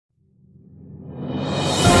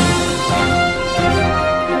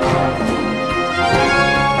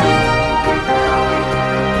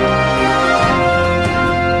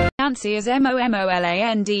Nancy as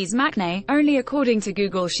MOMOLAND's maknae, only according to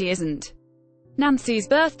Google she isn't. Nancy's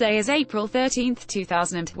birthday is April 13,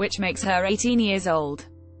 2000, which makes her 18 years old.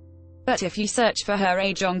 But if you search for her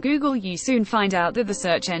age on Google, you soon find out that the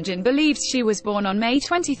search engine believes she was born on May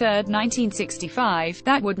 23, 1965,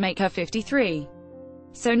 that would make her 53.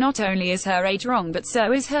 So not only is her age wrong, but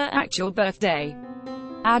so is her actual birthday.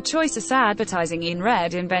 Ad choices advertising in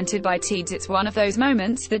red invented by teens. It's one of those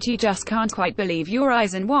moments that you just can't quite believe your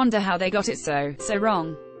eyes and wonder how they got it so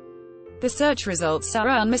wrong. The search results are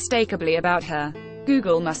unmistakably about her.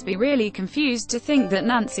 Google must be really confused to think that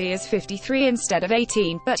Nancy is 53 instead of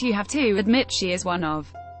 18, but you have to admit she is one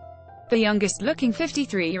of the youngest looking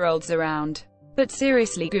 53-year-olds around. But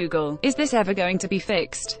seriously Google, is this ever going to be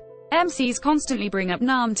fixed? MCs constantly bring up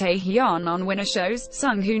Nam Tae-hyun on winner shows.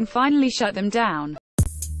 Sung Hoon finally shut them down.